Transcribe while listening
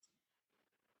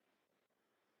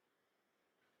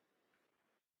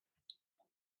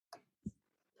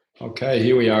Okay,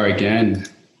 here we are again.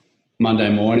 Monday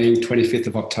morning, 25th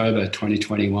of October,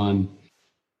 2021.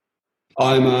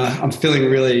 I'm feeling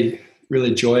really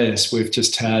joyous. We've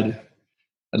just had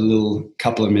a little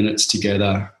couple of minutes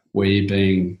together, we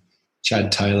being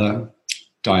Chad Taylor,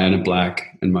 Diana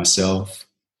Black, and myself,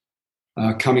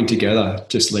 coming together,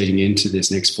 just leading into this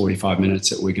next 45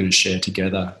 minutes that we're going to share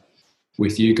together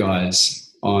with you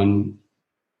guys on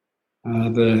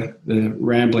the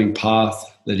rambling path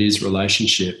that is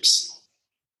relationships.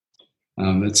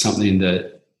 It's something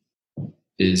that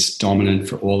is dominant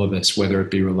for all of us, whether it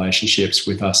be relationships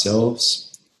with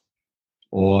ourselves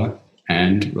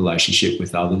and relationship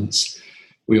with others.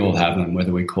 We all have them,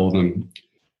 whether we call them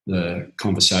the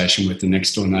conversation with the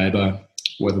next door neighbour,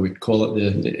 whether we call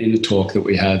it the inner talk that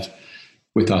we have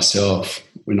with ourselves.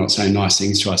 We're not saying nice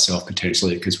things to ourselves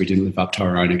potentially because we didn't live up to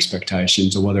our own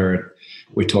expectations, or whether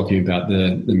we're talking about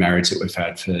the marriage that we've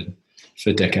had for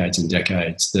decades and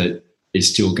decades that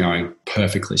is still going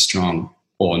perfectly strong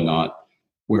or not.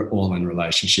 We're all in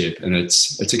relationship, and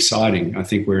it's exciting. I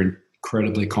think we're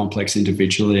incredibly complex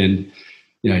individually, and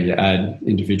you add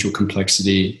individual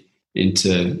complexity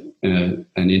into an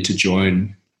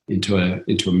interjoin into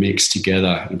a mix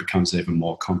together, and it becomes even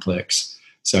more complex.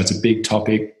 So it's a big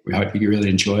topic. We hope you really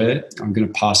enjoy it. I'm going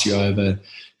to pass you over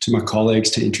to my colleagues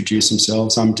to introduce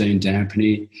themselves. I'm Dean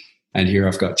Dampney, and here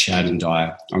I've got Chad and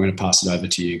Di. I'm going to pass it over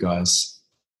to you guys.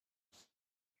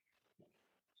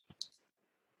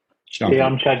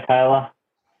 I'm Chad Taylor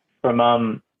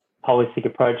from Holistic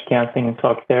Approach Counselling and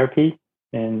Psychotherapy,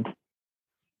 and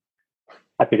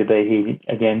happy to be here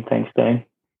again. Thanks, Dean.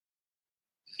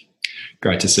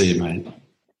 Great to see you, mate.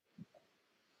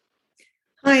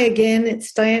 Hi again,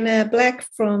 it's Diana Black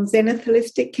from Zenith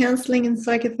Holistic Counselling and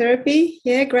Psychotherapy.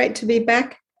 Yeah, great to be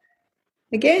back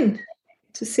again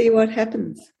to see what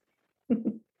happens.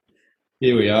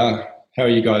 Here we are. How are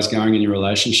you guys going in your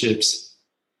relationships?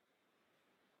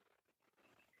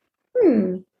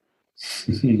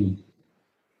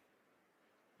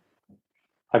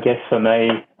 I guess for me,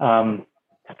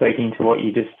 speaking to what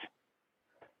you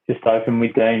just opened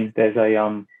with, Dean, there's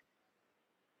a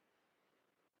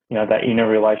that inner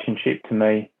relationship to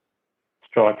me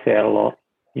strikes out a lot.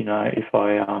 If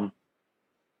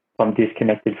I'm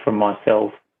disconnected from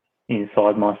myself,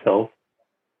 inside myself,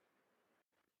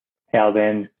 how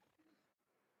then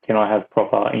can I have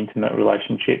proper intimate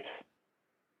relationships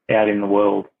out in the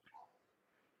world?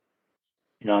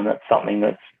 And that's something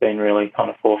that's been really kind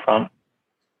of forefront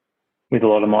with a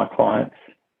lot of my clients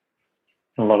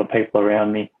and a lot of people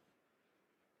around me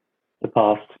the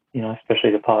past,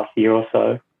 especially the past year or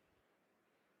so,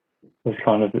 was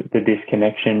kind of the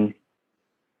disconnection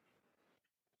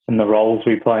and the roles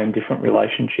we play in different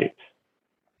relationships.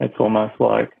 It's almost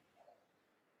like,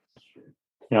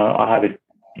 I have it,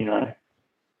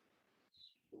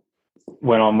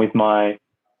 when I'm with my,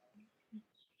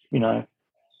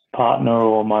 partner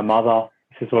or my mother,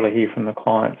 this is what I hear from the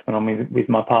clients. When I'm with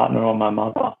my partner or my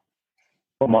mother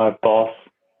or my boss,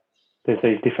 there's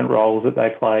these different roles that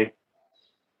they play.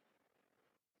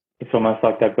 It's almost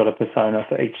like they've got a persona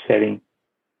for each setting.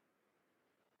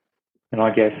 And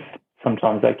I guess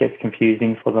sometimes that gets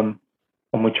confusing for them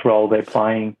on which role they're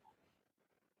playing.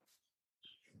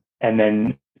 And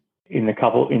then in the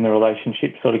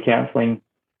relationship sort of counselling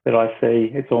that I see,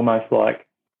 it's almost like,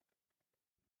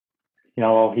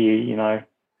 I'll hear,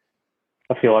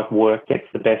 I feel like work gets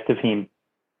the best of him.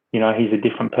 He's a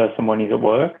different person when he's at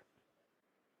work.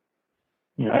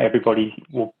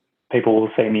 People will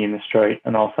see me in the street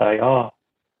and I'll say, "Oh,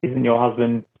 isn't your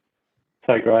husband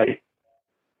so great?"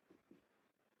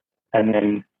 And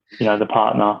then, the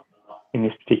partner in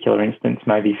this particular instance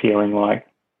may be feeling like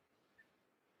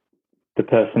the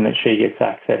person that she gets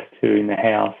access to in the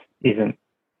house isn't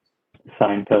the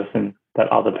same person that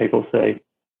other people see.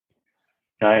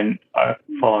 And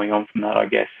following on from that, I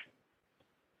guess,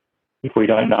 if we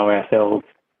don't know ourselves,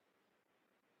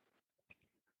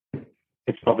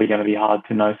 it's probably going to be hard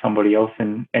to know somebody else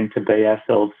and to be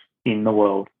ourselves in the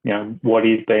world. What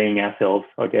is being ourselves,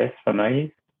 I guess, for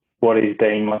me? What is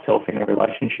being myself in a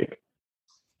relationship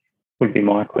would be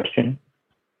my question.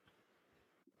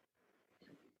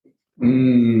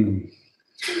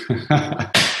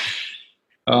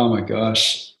 Oh, my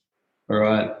gosh. All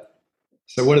right.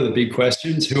 So what are the big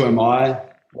questions? Who am I?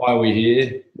 Why are we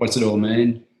here? What's it all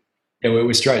mean? Yeah,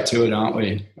 we're straight to it, aren't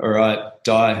we? All right,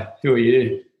 Di, who are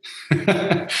you?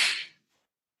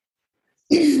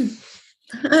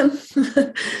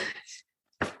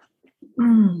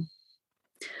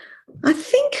 I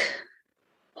think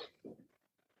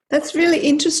that's really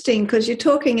interesting because you're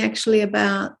talking actually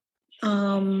about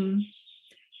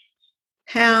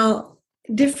how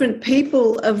different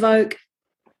people evoke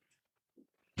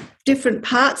different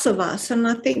parts of us, and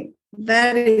I think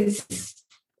that is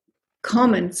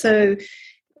common. So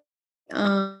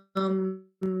that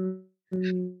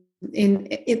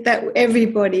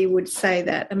everybody would say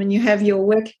that. I mean, you have your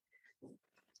work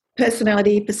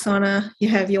personality, persona, you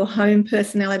have your home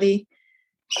personality,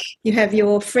 you have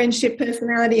your friendship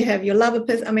personality, you have your lover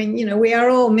person. I mean, we are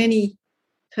all many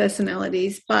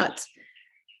personalities, but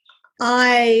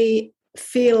I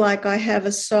feel like I have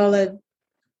a solid,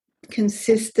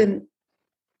 consistent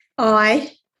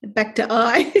I, back to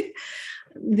I,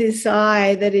 this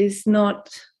I that is not,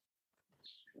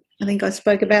 I think I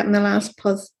spoke about in the last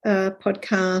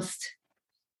podcast,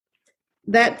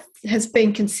 that has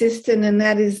been consistent, and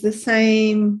that is the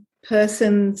same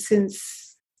person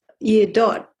since year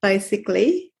dot,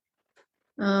 basically.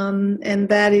 And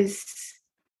that is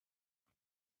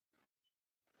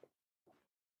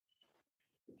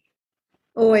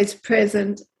always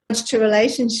present. To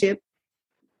relationship,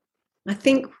 I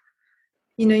think,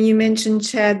 you mentioned,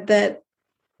 Chad, that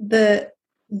the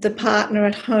partner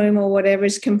at home or whatever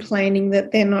is complaining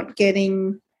that they're not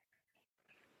getting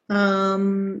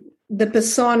the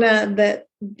persona that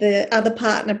the other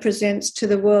partner presents to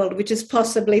the world, which is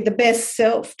possibly the best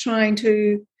self, trying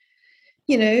to,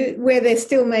 where they're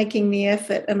still making the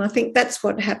effort. And I think that's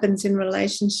what happens in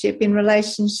relationship. In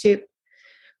relationship,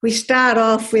 we start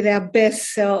off with our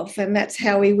best self, and that's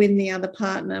how we win the other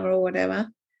partner or whatever.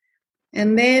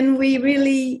 And then we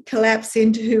really collapse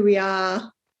into who we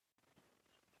are,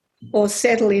 or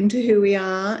settle into who we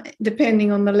are,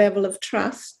 depending on the level of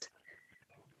trust.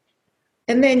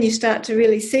 And then you start to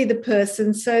really see the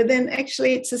person. So then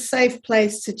actually it's a safe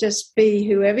place to just be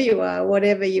whoever you are,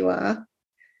 whatever you are.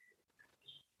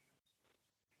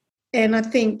 And I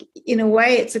think in a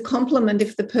way it's a compliment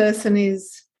if the person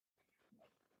is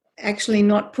actually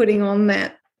not putting on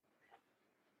that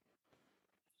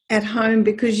at home,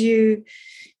 because you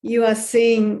are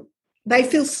seeing they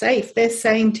feel safe. They're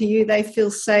saying to you they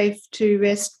feel safe to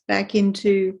rest back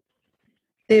into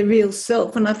their real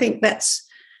self. And I think that's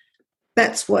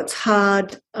what's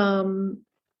hard in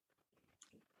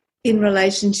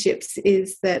relationships,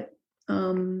 is that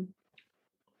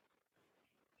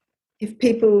if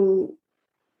people,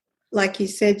 like you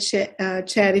said,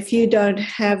 Chad, if you don't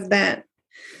have that,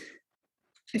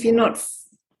 if you're not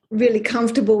really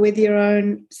comfortable with your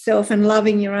own self and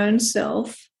loving your own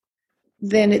self,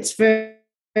 then it's very,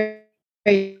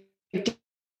 very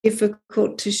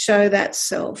difficult to show that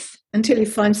self until you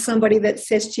find somebody that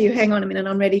says to you, hang on a minute,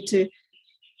 I'm ready to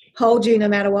hold you no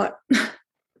matter what.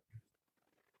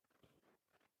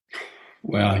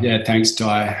 Wow. Yeah, thanks, Di.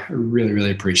 I really,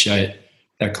 really appreciate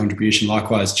that contribution.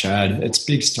 Likewise, Chad. It's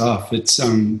big stuff. It's,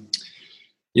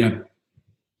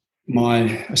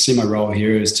 I see my role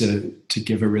here is to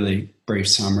give a really brief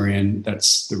summary, and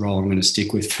that's the role I'm going to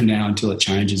stick with for now until it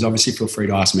changes. Obviously, feel free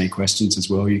to ask me questions as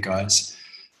well, you guys.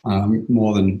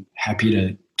 More than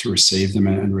happy to receive them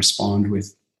and respond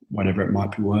with whatever it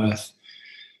might be worth.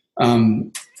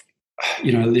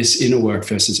 This inner work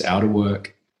versus outer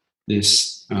work,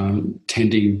 this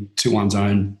tending to one's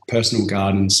own personal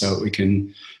garden so that we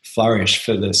can flourish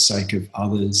for the sake of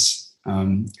others,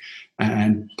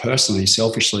 and personally,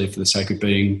 selfishly, for the sake of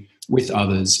being with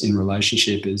others in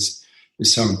relationship is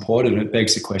so important. It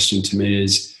begs the question to me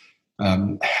is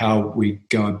how we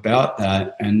go about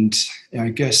that. And I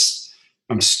guess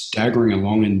I'm staggering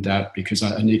along in that because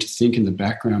I need to think in the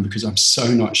background, because I'm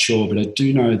so not sure. But I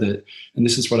do know that, and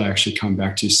this is what I actually come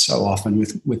back to so often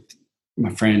with my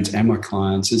friends and my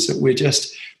clients, is that we're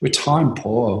time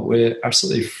poor. We're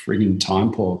absolutely frigging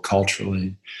time poor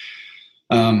culturally.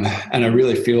 And I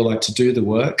really feel like to do the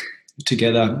work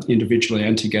together, individually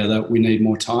and together, we need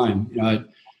more time.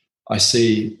 I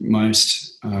see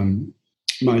most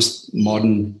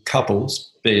modern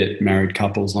couples, be it married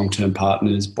couples, long-term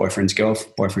partners, boyfriend,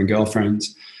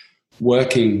 girlfriends,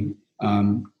 working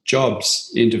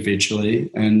jobs individually,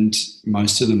 and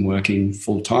most of them working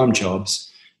full-time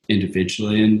jobs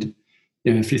individually. And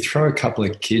if you throw a couple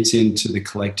of kids into the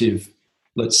collective,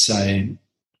 let's say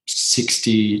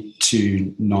 60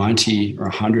 to 90 or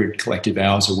 100 collective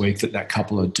hours a week that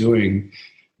couple are doing,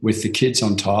 with the kids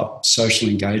on top, social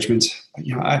engagements,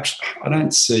 I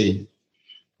don't see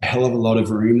a hell of a lot of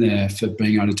room there for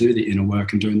being able to do the inner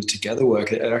work and doing the together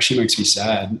work. It actually makes me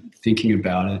sad thinking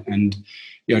about it. And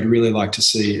I'd really like to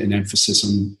see an emphasis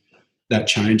on that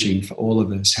changing for all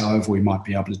of us, however we might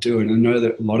be able to do it. And I know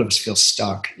that a lot of us feel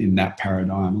stuck in that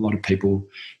paradigm. A lot of people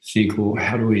think, well,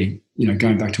 how do we,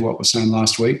 going back to what we were saying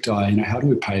last week, Di, how do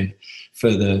we pay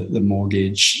for the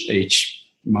mortgage each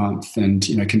month and,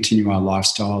 continue our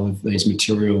lifestyle of these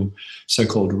material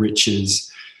so-called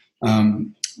riches,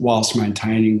 whilst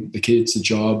maintaining the kids, the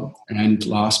job, and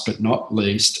last but not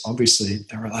least, obviously,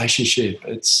 the relationship.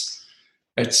 It's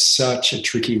such a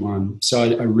tricky one. So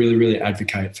I really, really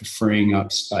advocate for freeing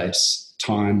up space,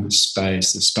 time,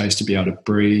 space, the space to be able to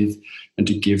breathe and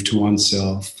to give to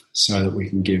oneself so that we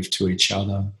can give to each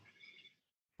other.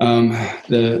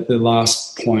 The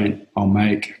last point I'll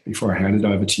make before I hand it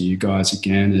over to you guys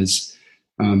again is,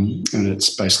 and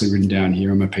it's basically written down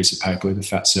here on my piece of paper with a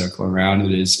fat circle around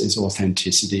it, is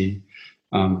authenticity.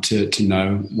 To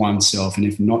know oneself, and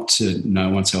if not to know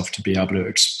oneself, to be able to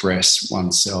express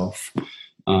oneself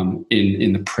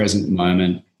in the present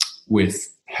moment with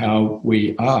how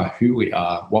we are, who we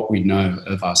are, what we know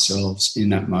of ourselves in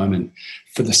that moment,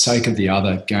 for the sake of the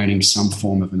other, gaining some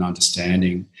form of an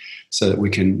understanding so that we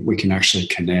can actually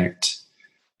connect.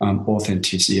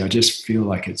 Authenticity, I just feel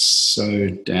like it's so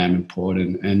damn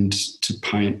important. And to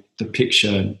paint the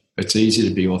picture, it's easy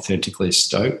to be authentically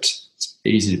stoked. It's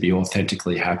easy to be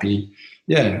authentically happy.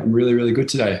 Yeah, I'm really, really good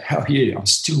today. How are you? I'm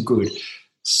still good.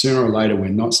 Sooner or later, we're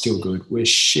not still good. We're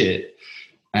shit.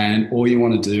 And all you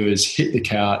want to do is hit the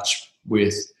couch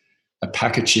with a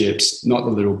pack of chips, not the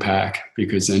little pack,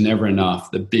 because they're never enough,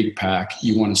 the big pack.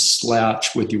 You want to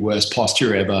slouch with your worst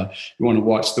posture ever. You want to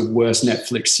watch the worst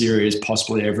Netflix series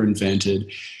possibly ever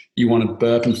invented. You want to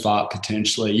burp and fart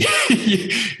potentially.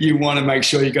 You want to make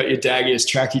sure you got your daggiest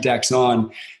tracky dacks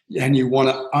on, and you want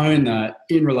to own that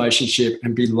in relationship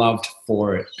and be loved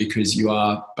for it, because you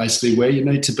are basically where you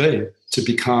need to be to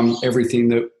become everything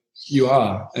that you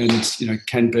are and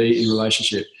can be in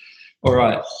relationship. All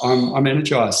right, I'm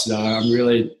energized today. I'm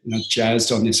really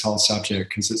jazzed on this whole subject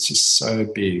because it's just so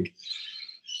big.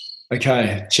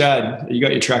 Okay, Chad, you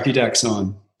got your tracky dacks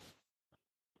on?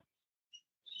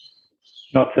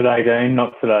 Not today, Dean.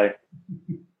 Not today.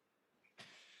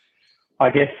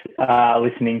 I guess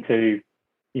listening to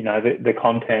the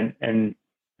content and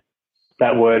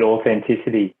that word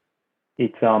authenticity,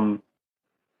 it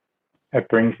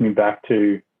brings me back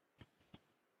to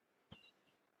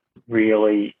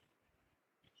really,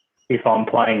 if I'm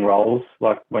playing roles,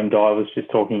 like when Di was just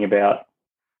talking about,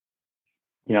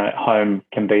 home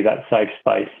can be that safe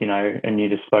space, and you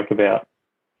just spoke about,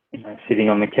 sitting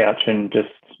on the couch and just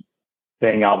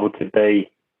being able to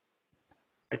be.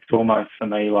 It's almost for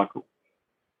me like,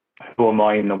 who am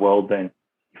I in the world then?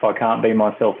 If I can't be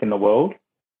myself in the world,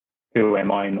 who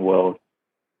am I in the world?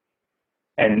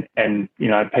 And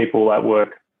people at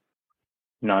work,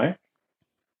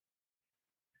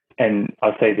 and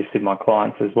I see this with my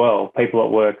clients as well, people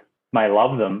at work may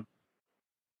love them,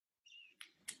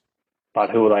 but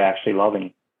who are they actually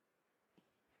loving?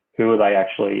 Who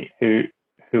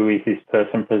is this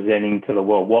person presenting to the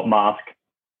world? What mask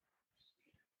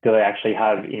do they actually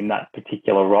have in that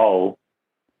particular role?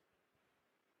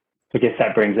 I guess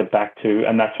that brings it back to,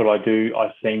 and that's what I do.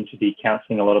 I seem to be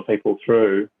counselling a lot of people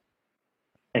through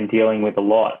and dealing with a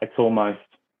lot. It's almost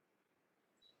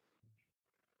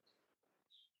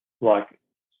like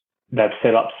they've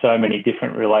set up so many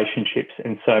different relationships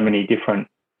and so many different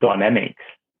dynamics,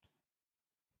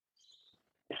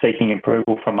 seeking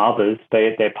approval from others, be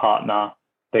it their partner,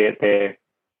 be it their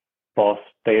boss,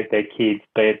 be it their kids,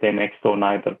 be it their next door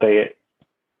neighbour, be it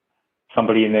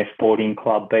somebody in their sporting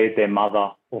club, be it their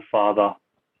mother or father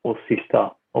or sister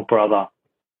or brother.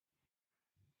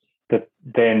 But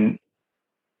then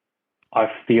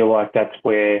I feel like that's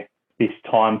where this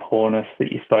time poorness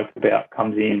that you spoke about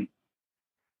comes in,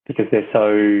 because they're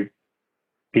so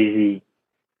busy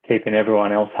keeping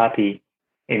everyone else happy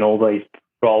in all these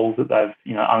roles that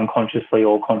they've, unconsciously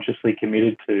or consciously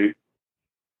committed to,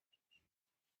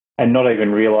 and not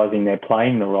even realising they're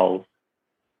playing the roles,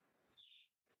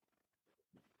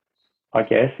 I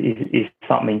guess, is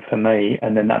something for me.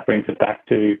 And then that brings it back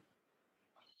to,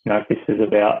 if this is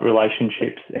about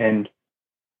relationships and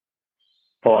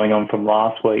following on from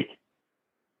last week,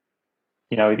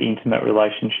 with intimate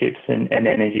relationships and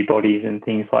energy bodies and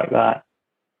things like that,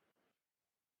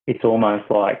 it's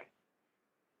almost like,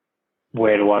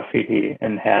 where do I fit here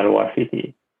and how do I fit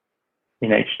here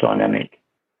in each dynamic,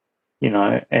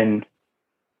 and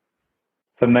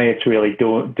for me, it's really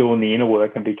doing the inner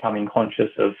work and becoming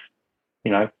conscious of,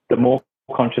 the more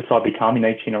conscious I become in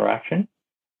each interaction,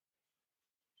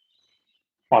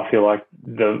 I feel like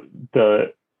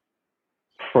the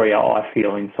freer I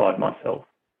feel inside myself,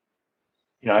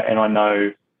 and I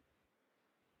know,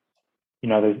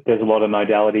 there's a lot of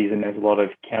modalities and there's a lot of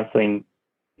counselling,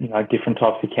 different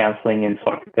types of counselling and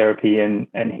psychotherapy and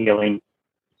healing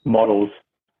models.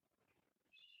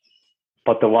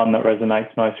 But the one that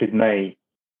resonates most with me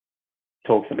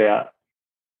talks about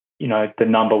you know, the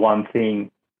number one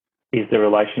thing is the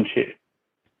relationship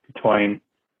between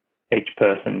each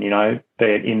person, you know, be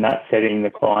it in that setting, the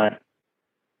client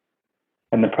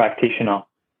and the practitioner.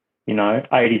 You know,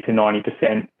 80 to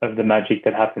 90% of the magic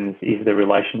that happens is the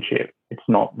relationship. It's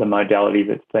not the modality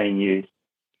that's being used.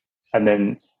 And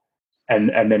then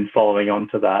following on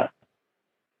to that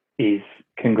is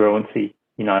congruency,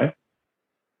 you know,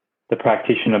 the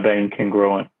practitioner being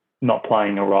congruent, not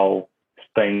playing a role,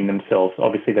 just being themselves.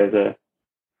 Obviously there's a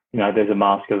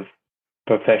mask of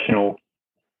professional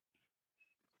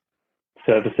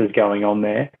services going on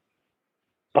there,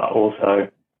 but also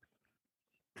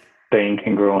being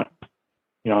congruent,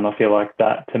 you know, and I feel like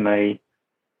that to me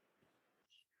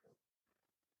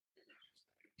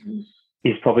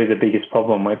is probably the biggest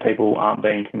problem, where people aren't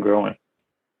being congruent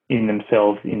in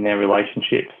themselves, in their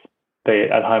relationships, be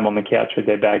it at home on the couch with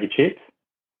their bag of chips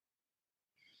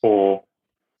or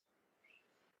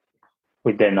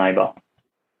with their neighbour.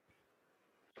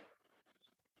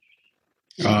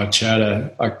 Oh,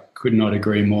 Chad, I could not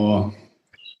agree more.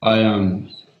 I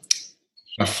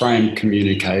frame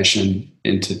communication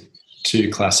into two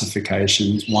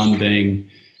classifications, one being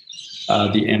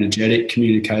the energetic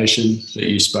communication that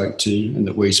you spoke to and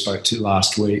that we spoke to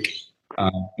last week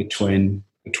between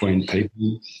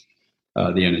people,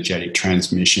 the energetic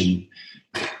transmission,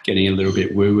 getting a little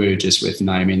bit woo-woo just with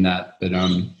naming that. But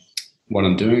what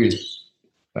I'm doing is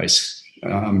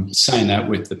I'm saying that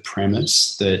with the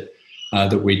premise that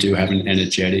we do have an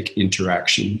energetic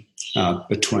interaction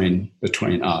between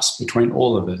us, between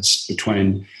all of us,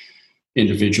 between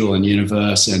individual and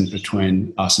universe, and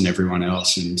between us and everyone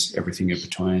else and everything in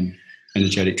between.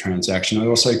 Energetic transaction. I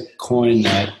also coined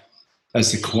that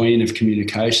as the queen of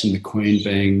communication, the queen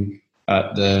being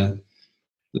at the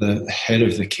head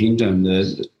of the kingdom,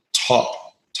 the top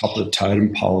of the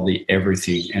totem pole, the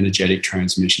everything, energetic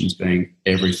transmissions being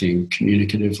everything,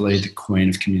 communicatively, the queen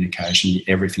of communication, the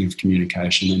everything of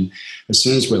communication. And as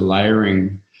soon as we're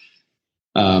layering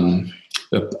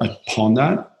upon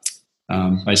that,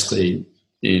 basically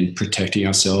in protecting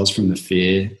ourselves from the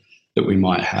fear that we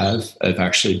might have of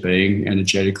actually being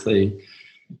energetically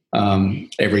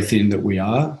everything that we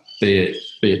are, be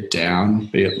it down,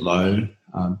 be it low,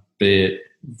 be it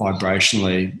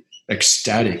vibrationally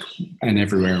ecstatic and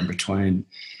everywhere in between,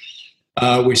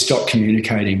 we stop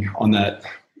communicating on that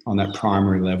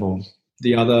primary level.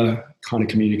 The other kind of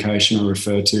communication I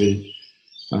refer to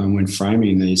when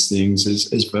framing these things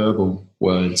is verbal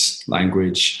words,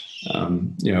 language.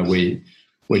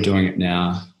 We're doing it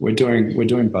now. We're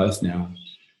doing both now.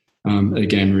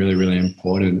 Again, really, really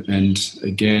important. And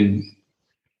again,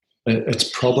 it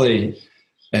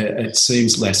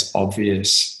seems less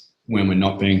obvious when we're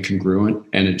not being congruent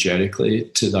energetically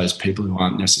to those people who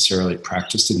aren't necessarily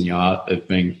practiced in the art of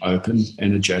being open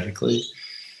energetically.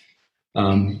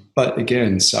 But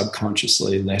again,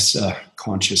 subconsciously, lesser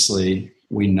consciously,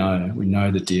 we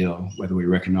know the deal, whether we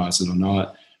recognize it or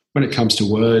not. When it comes to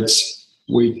words,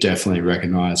 we definitely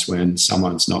recognize when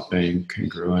someone's not being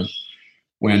congruent.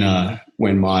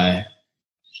 When my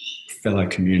fellow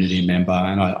community member,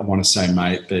 and I want to say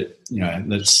mate, but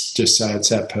let's just say it's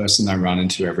that person I run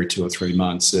into every 2 or 3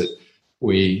 months that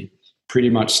we pretty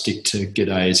much stick to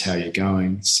g'days, how you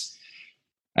going?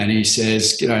 And he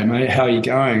says, "G'day, mate, how are you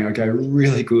going?" I go,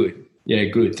 "Really good." "Yeah,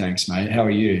 good, thanks, mate. How are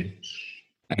you?"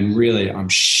 And really, I'm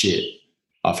shit.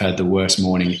 I've had the worst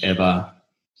morning ever.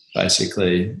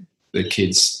 Basically, the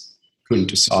kids couldn't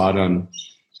decide on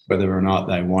whether or not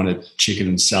they wanted chicken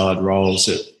and salad rolls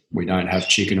that we don't have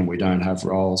chicken and we don't have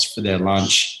rolls for their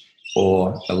lunch,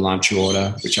 or a lunch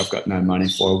order, which I've got no money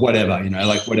for, or whatever,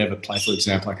 like whatever playful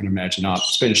example I can imagine up.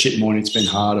 It's been a shit morning. It's been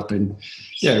hard. I've been,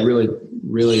 really,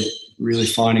 really, really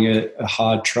finding it a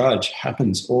hard trudge.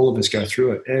 Happens. All of us go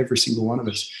through it, every single one of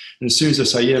us. And as soon as I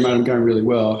say, "Yeah, mate, I'm going really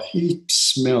well," he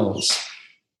smells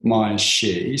my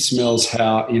shit. He smells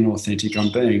how inauthentic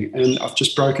I'm being. And I've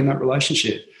just broken that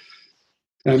relationship.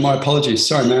 And my apologies.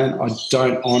 Sorry, man, I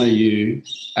don't honour you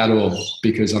at all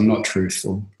because I'm not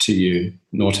truthful to you,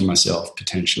 nor to myself,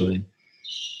 potentially.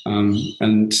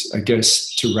 And I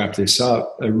guess to wrap this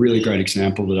up, a really great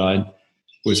example that I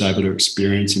was able to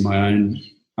experience in my own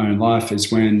life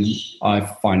is when I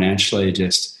financially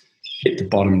just hit the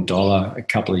bottom dollar a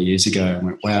couple of years ago and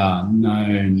went, wow,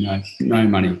 no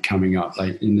money coming up.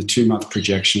 Like in the 2-month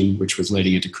projection, which was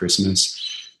leading into Christmas,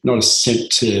 not a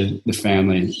cent to the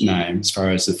family name as far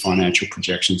as the financial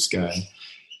projections go.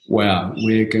 Wow,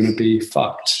 we're going to be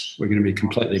fucked. We're going to be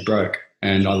completely broke.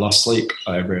 And I lost sleep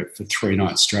over it for 3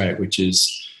 nights straight, which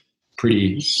is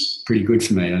pretty good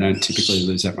for me. I don't typically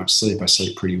lose that much sleep. I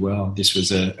sleep pretty well. This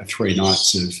was a 3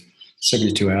 nights of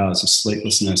 72 hours of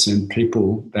sleeplessness, and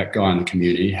people, that guy in the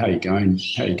community, how you going,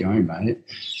 mate?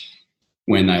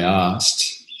 When they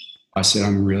asked, I said,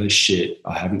 I'm really shit.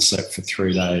 I haven't slept for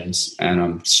 3 days and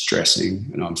I'm stressing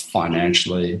and I'm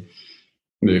financially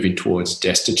moving towards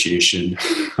destitution.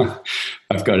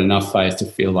 I've got enough faith to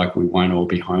feel like we won't all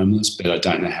be homeless, but I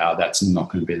don't know how that's not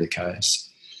going to be the case.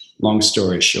 Long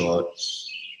story short,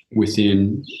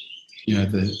 within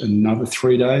another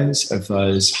 3 days of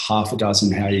those half a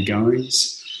dozen how you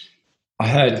goings, I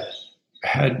had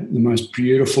the most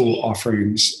beautiful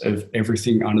offerings of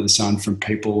everything under the sun from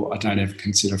people I don't ever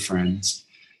consider friends.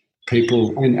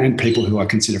 People and people who I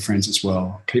consider friends as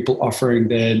well. People offering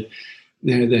their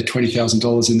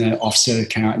 $20,000 in their offset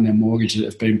account and their mortgage that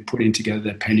have been putting together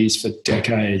their pennies for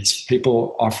decades.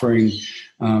 People offering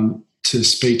to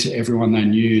speak to everyone they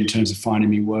knew in terms of finding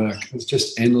me work. It was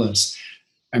just endless.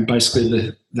 And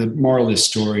basically the moral of this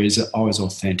story is that I was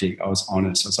authentic. I was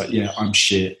honest. I was like, yeah, I'm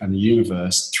shit. And the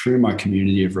universe, through my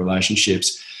community of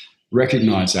relationships,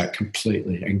 recognized that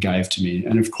completely and gave to me.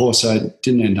 And of course, I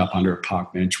didn't end up under a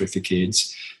park bench with the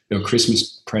kids. There were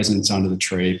Christmas presents under the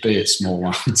tree, be it small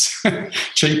ones,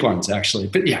 cheap ones actually.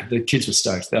 But yeah, the kids were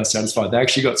stoked. They were satisfied. They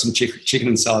actually got some chicken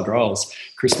and salad rolls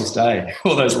Christmas Day.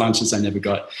 All those lunches they never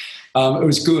got. It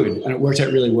was good and it worked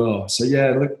out really well. So yeah,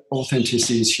 look,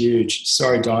 authenticity is huge.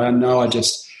 Sorry, Di, I know I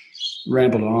just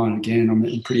rambled on again.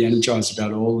 I'm pretty energized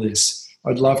about all this.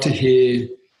 I'd love to hear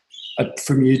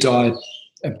from you, Di,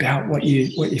 about what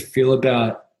you feel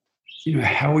about,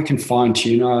 how we can fine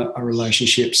tune our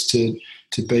relationships to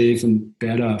be even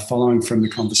better, following from the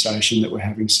conversation that we're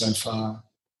having so far.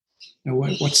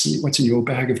 What's in your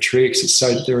bag of tricks?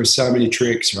 There are so many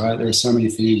tricks, right? There are so many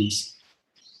things.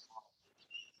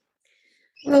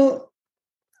 Well,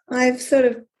 I'll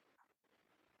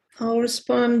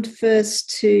respond first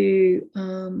to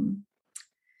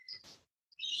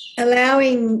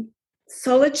allowing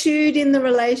solitude in the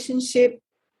relationship.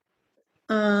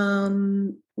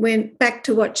 Went back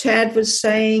to what Chad was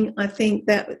saying. I think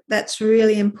that's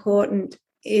really important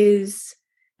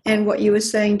and what you were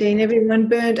saying, Dean, everyone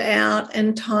burnt out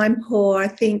and time poor. I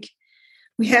think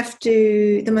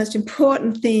the most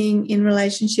important thing in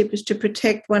relationship is to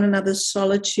protect one another's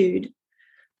solitude.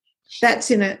 That's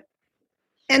in it.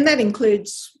 And that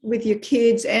includes with your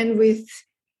kids and with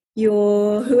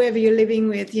whoever you're living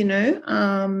with, you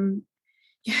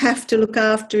have to look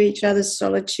after each other's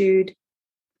solitude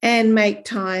and make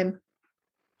time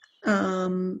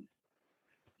for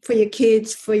your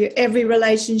kids, for your every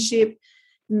relationship.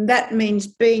 That means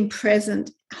being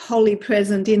present, wholly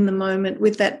present in the moment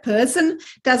with that person.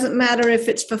 Doesn't matter if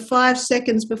it's for 5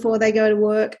 seconds before they go to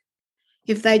work.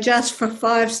 If they just for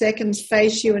 5 seconds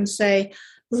face you and say,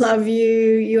 love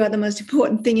you, you are the most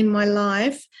important thing in my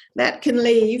life, that can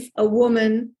leave a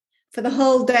woman for the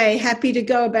whole day happy to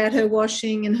go about her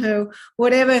washing and her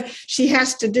whatever she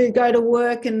has to do, go to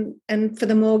work and for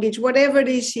the mortgage, whatever it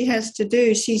is she has to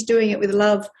do, she's doing it with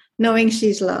love, knowing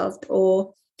she's loved.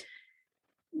 Or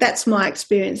that's my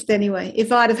experience anyway.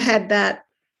 If I'd have had that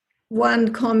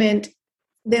one comment,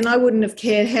 then I wouldn't have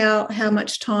cared how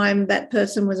much time that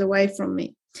person was away from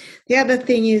me. The other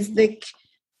thing is that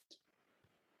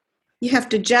you have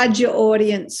to judge your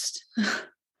audience.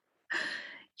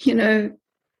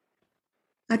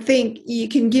 I think you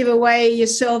can give away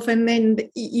yourself and then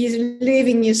you're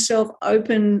leaving yourself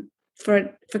open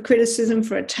for criticism,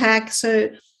 for attack. So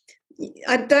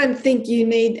I don't think you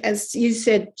need, as you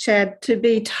said, Chad, to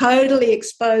be totally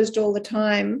exposed all the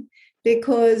time,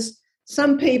 because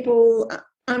some people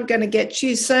aren't going to get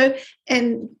you. So,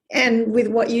 and with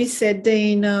what you said,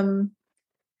 Dean,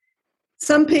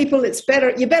 some people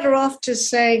you're better off just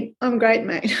saying, I'm great,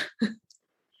 mate.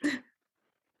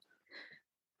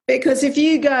 Because if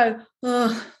you go,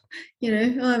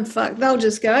 I'm fucked, they'll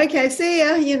just go, okay, see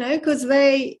ya, because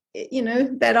they,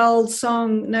 that old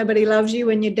song, nobody loves you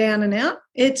when you're down and out.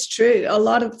 It's true.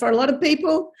 For a lot of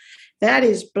people, that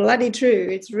is bloody true.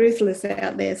 It's ruthless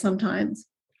out there sometimes.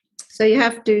 So you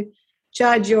have to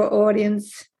judge your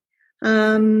audience.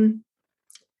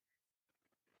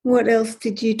 What else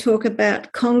did you talk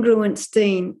about? Congruence,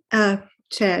 Dean,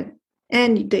 Chad,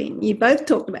 and Dean. You both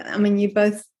talked about that. I mean, you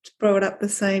both brought up the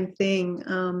same thing.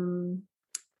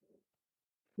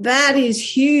 That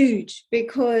is huge,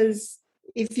 because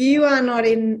if you are not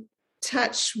in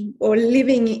touch or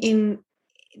living in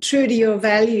true to your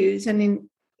values and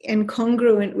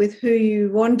congruent with who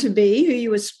you want to be, who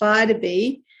you aspire to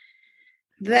be,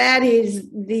 that is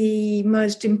the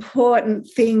most important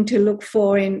thing to look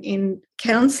for in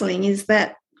counselling, is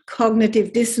that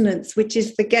cognitive dissonance, which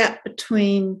is the gap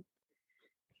between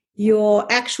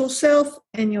your actual self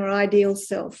and your ideal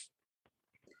self.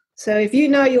 So if you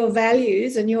know your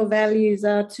values, and your values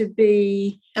are to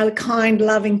be a kind,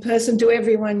 loving person to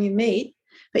everyone you meet,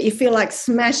 but you feel like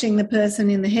smashing the person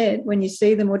in the head when you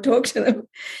see them or talk to them,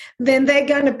 then they're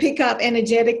going to pick up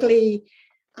energetically.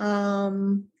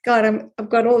 I've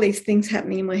got all these things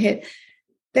happening in my head.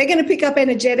 They're going to pick up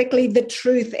energetically the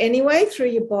truth anyway through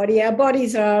your body. Our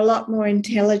bodies are a lot more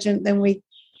intelligent than we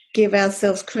give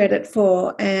ourselves credit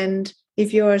for. And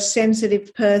if you're a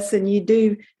sensitive person, you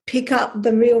do pick up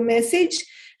the real message.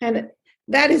 And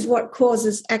that is what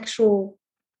causes actual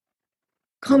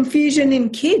confusion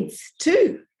in kids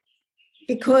too,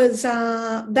 because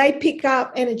they pick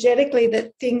up energetically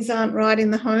that things aren't right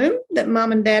in the home, that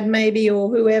mum and dad maybe, or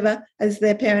whoever as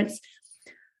their parents,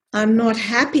 are not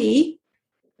happy,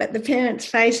 but the parents'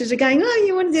 faces are going, oh,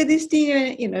 you want to do this, do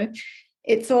you? You know,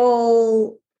 it's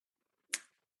all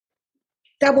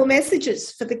double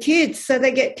messages for the kids, so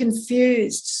they get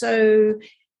confused. So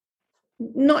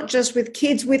not just with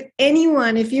kids, with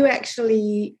anyone, if you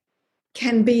actually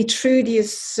can be true to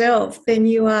yourself, then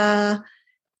you are,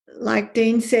 like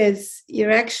Dean says,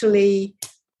 you're actually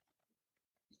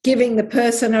giving the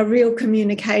person a real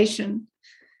communication,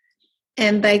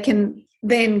 and they can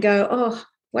then go, oh,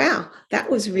 wow, that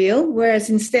was real. Whereas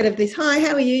instead of this, hi,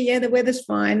 how are you? Yeah, the weather's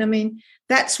fine. I mean,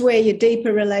 that's where your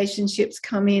deeper relationships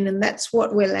come in, and that's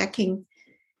what we're lacking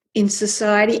in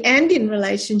society and in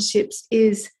relationships,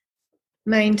 is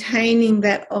maintaining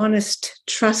that honest,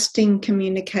 trusting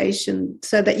communication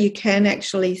so that you can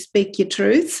actually speak your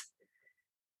truth.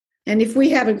 And if we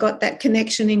haven't got that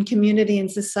connection in community and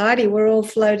society, we're all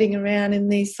floating around in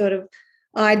these sort of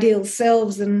ideal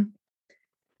selves and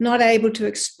not able to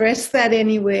express that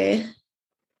anywhere.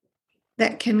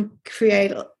 That can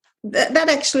create, that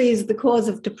actually is the cause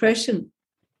of depression,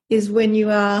 is when you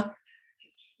are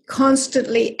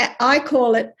constantly, I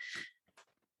call it,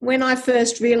 when I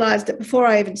first realised it, before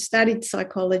I even studied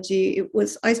psychology,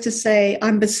 I used to say,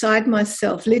 I'm beside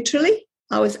myself. Literally,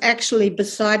 I was actually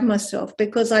beside myself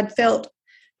because I'd felt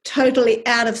totally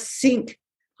out of sync.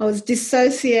 I was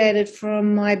dissociated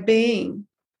from my being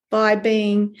by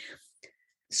being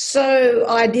so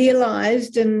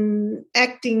idealised and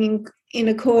acting in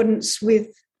accordance with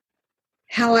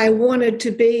how I wanted to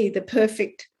be, the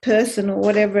perfect person or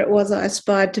whatever it was I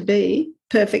aspired to be,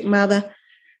 perfect mother,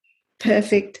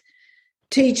 perfect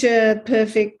teacher,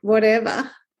 perfect whatever.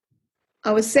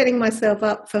 I was setting myself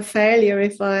up for failure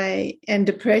and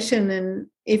depression, and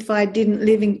if I didn't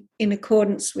live in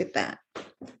accordance with that.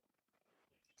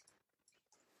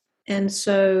 And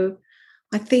so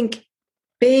I think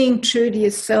being true to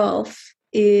yourself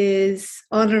is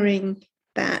honouring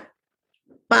that.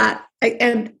 But,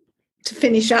 and to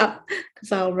finish up,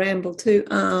 because I'll ramble too,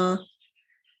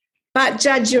 but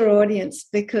judge your audience,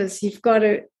 because you've got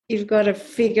to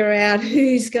figure out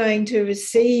who's going to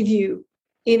receive you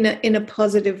in a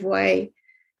positive way,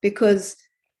 because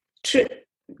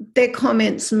their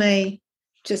comments may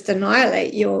just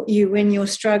annihilate you when you're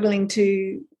struggling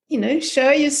to,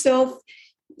 show yourself.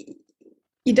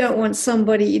 You don't want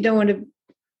to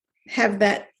have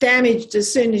that damaged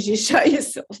as soon as you show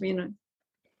yourself,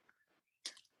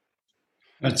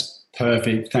 That's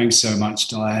perfect. Thanks so much,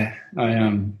 Di.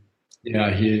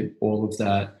 I hear all of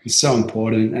that. It's so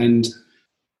important, and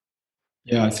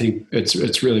I think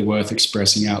it's really worth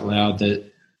expressing out loud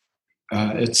that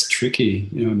it's tricky.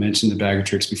 I mentioned the bag of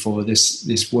tricks before.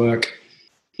 This work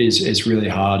is really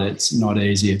hard. It's not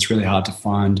easy. It's really hard to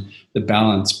find the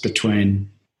balance between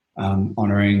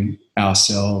honouring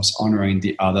ourselves, honouring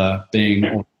the other, being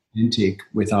authentic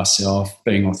with ourselves,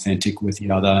 being authentic with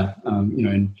the other.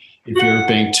 And if you're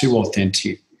being too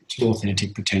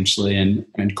authentic potentially,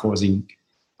 and causing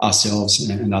ourselves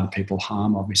and other people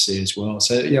harm, obviously, as well.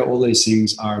 So all these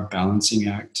things are a balancing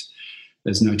act.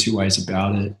 There's no two ways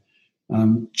about it.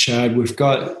 Chad, we've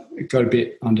got a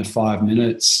bit under 5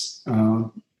 minutes.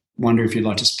 Wonder if you'd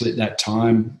like to split that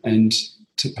time and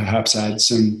to perhaps add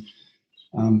some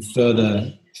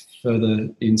further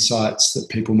insights that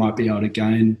people might be able to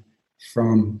gain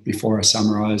from, before I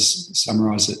summarize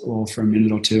it all for a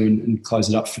minute or two and close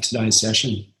it up for today's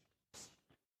session.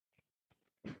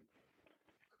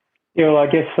 Yeah, well, I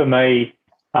guess for me,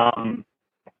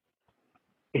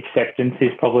 acceptance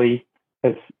is probably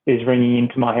is ringing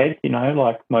into my head,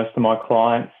 like most of my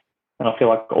clients, and I feel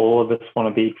like all of us want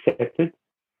to be accepted.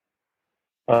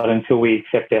 But until we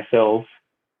accept ourselves,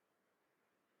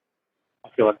 I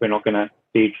feel like we're not going to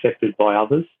be accepted by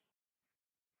others.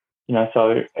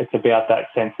 So it's about that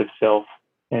sense of self,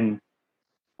 and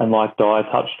like Di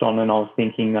touched on, and I was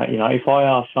thinking that, if I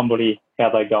ask somebody how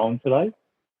they're going today,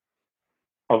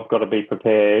 I've got to be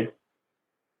prepared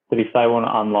that if they want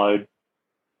to unload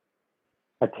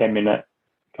a 10-minute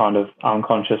kind of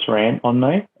unconscious rant on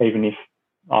me, even if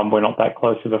we're not that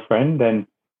close of a friend, then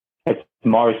it's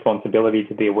my responsibility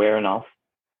to be aware enough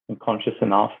and conscious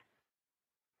enough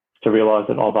to realise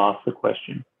that I've asked the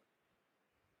question.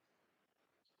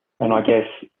 And I guess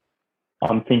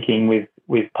I'm thinking with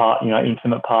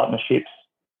intimate partnerships,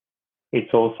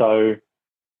 it's also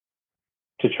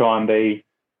to try and be,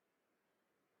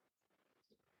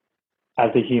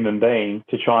 as a human being,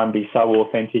 to try and be so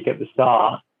authentic at the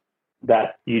start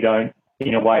that you don't,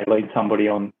 in a way, lead somebody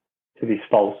on to this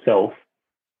false self.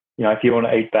 You know, if you want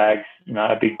to eat bags,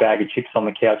 a big bag of chips on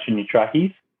the couch in your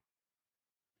trackies,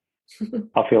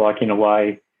 I feel like in a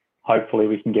way, hopefully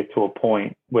we can get to a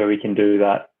point where we can do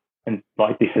that. And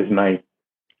like, this is me.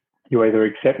 You either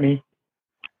accept me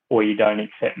or you don't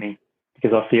accept me.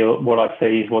 Because I feel what I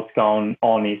see is what's going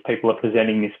on is people are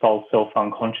presenting this false self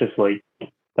unconsciously.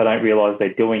 They don't realise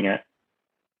they're doing it.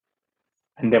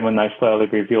 And then when they slowly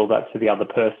reveal that to the other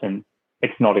person,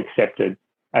 it's not accepted.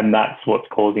 And that's what's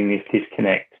causing this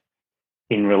disconnect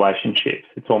in relationships.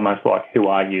 It's almost like, who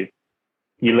are you?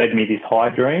 You led me this high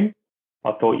dream.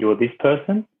 I thought you were this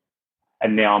person.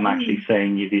 And now I'm actually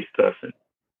seeing you this person.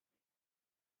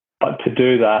 But to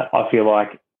do that, I feel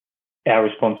like our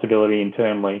responsibility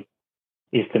internally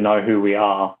is to know who we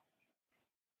are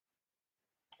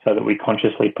so that we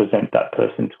consciously present that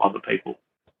person to other people.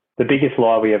 The biggest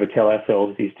lie we ever tell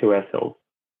ourselves is to ourselves.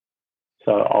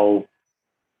 So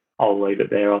I'll leave it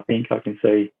there. I think I can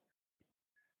see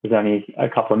there's only a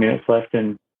couple of minutes left,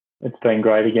 and it's been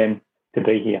great again to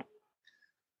be here.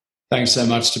 Thanks so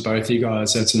much to both of you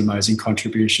guys. That's an amazing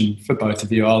contribution for both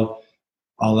of you. I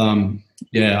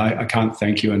can't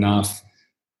thank you enough.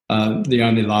 The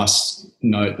only last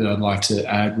note that I'd like to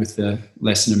add with the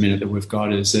less than a minute that we've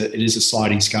got is that it is a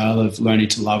sliding scale of learning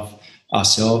to love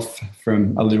ourselves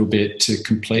from a little bit to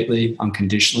completely,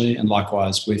 unconditionally, and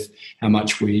likewise with how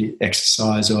much we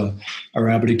exercise or are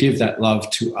able to give that love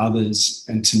to others.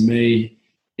 And to me,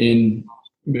 in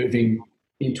moving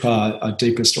into our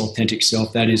deepest authentic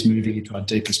self, that is moving into our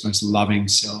deepest, most loving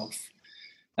self.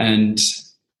 And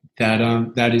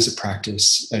that is a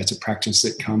practice. It's a practice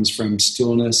that comes from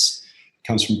stillness,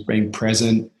 comes from being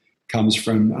present, comes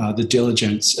from the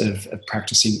diligence of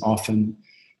practicing often.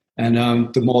 And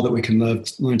the more that we can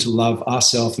learn to love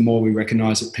ourselves, the more we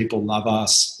recognise that people love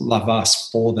us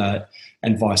for that,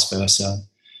 and vice versa.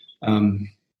 And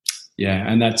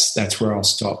that's where I'll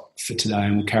stop for today,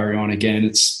 and we'll carry on again.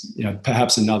 It's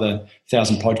perhaps another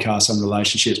 1,000 podcasts on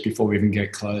relationships before we even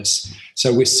get close.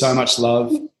 So with so much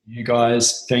love, you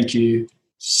guys, thank you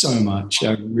so much.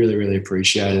 I really, really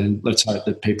appreciate it, and let's hope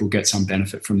that people get some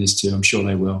benefit from this too. I'm sure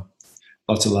they will.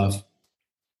 Lots of love.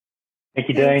 Thank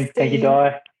you, Dean. Thank you,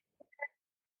 Di.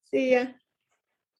 See ya.